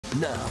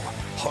Now,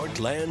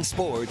 Heartland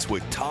Sports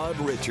with Todd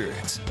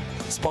Richards.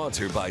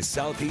 Sponsored by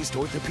Southeast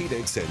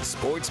Orthopedics and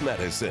Sports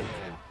Medicine.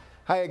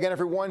 Hi again,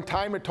 everyone.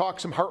 Time to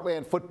talk some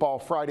Heartland Football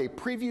Friday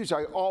previews.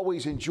 I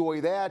always enjoy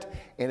that,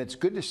 and it's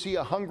good to see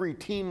a hungry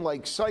team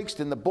like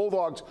Sikeston. The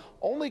Bulldogs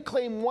only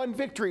claimed one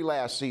victory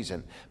last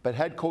season, but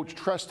head coach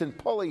Treston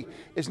Pulley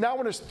is now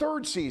in his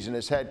third season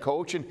as head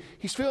coach, and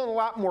he's feeling a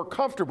lot more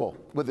comfortable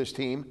with his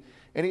team.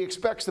 And he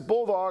expects the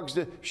Bulldogs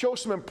to show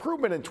some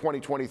improvement in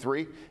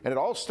 2023, and it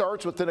all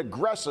starts with an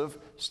aggressive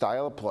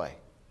style of play.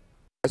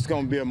 It's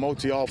going to be a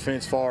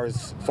multi-offense far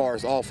as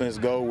offense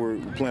go. We're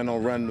planning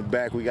on running the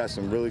back. We got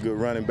some really good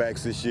running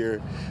backs this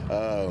year.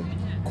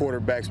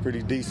 Quarterback's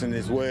pretty decent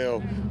as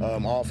well.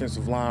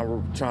 Offensive line,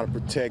 we're trying to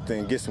protect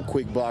and get some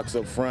quick blocks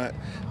up front.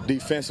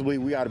 Defensively,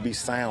 we got to be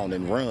sound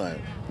and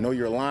run. Know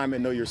your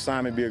alignment, know your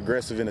assignment, be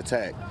aggressive in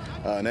attack.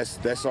 And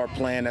that's our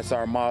plan. That's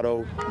our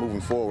motto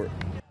moving forward.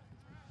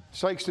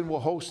 Sikeston will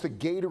host the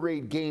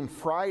Gatorade game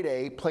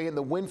Friday, playing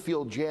the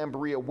Winfield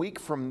Jamboree a week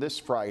from this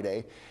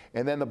Friday,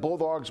 and then the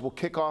Bulldogs will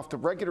kick off the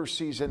regular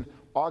season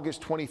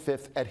August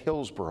 25th at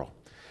Hillsboro.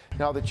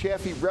 Now, the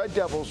Chaffee Red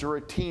Devils are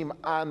a team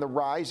on the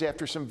rise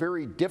after some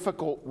very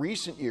difficult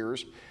recent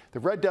years. The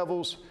Red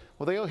Devils,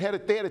 well, they had a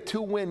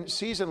 2-win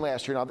season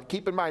last year. Now,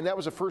 keep in mind, that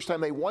was the first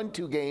time they won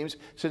 2 games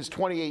since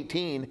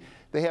 2018.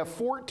 They have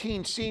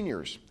 14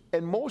 seniors.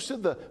 And most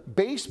of the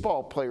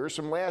baseball players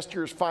from last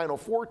year's Final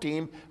Four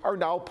team are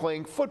now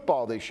playing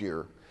football this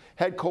year.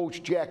 Head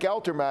coach Jack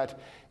Altermat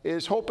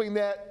is hoping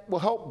that will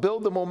help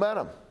build the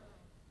momentum.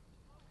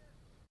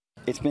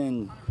 It's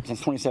been since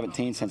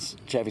 2017 since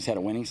Chaffee's had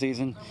a winning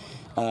season.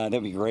 That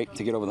would be great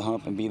to get over the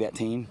hump and be that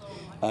team.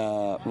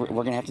 We're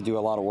going to have to do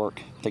a lot of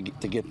work to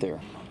get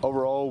there.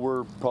 Overall,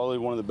 we're probably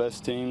one of the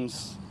best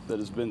teams that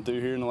has been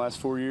through here in the last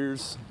 4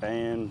 years,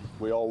 and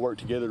we all work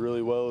together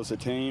really well as a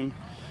team.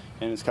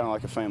 And it's kind of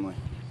like a family.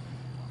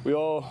 We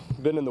all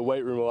been in the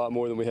weight room a lot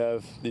more than we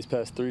have these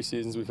past 3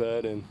 seasons we've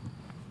had, and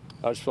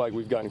I just feel like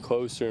we've gotten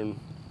closer, and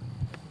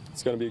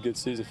it's going to be a good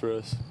season for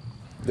us.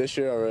 This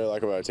year I really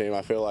like about our team.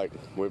 I feel like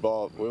we've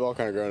all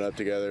kind of grown up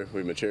together,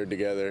 we've matured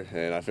together,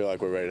 and I feel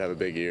like we're ready to have a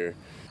big year.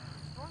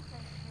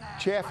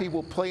 Chaffee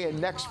will play in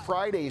next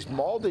Friday's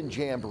Malden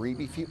Jamboree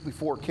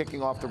before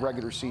kicking off the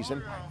regular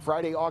season,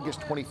 Friday, August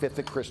 25th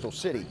at Crystal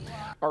City.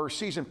 Our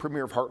season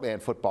premiere of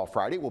Heartland Football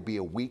Friday will be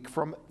a week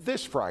from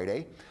this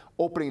Friday.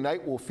 Opening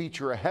night will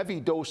feature a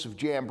heavy dose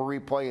of Jamboree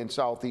play in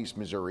Southeast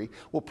Missouri.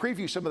 We'll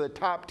preview some of the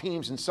top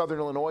teams in Southern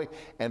Illinois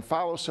and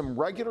follow some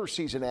regular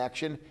season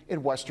action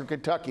in Western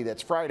Kentucky.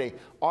 That's Friday,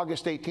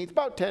 August 18th,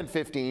 about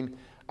 10:15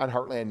 on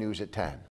Heartland News at 10.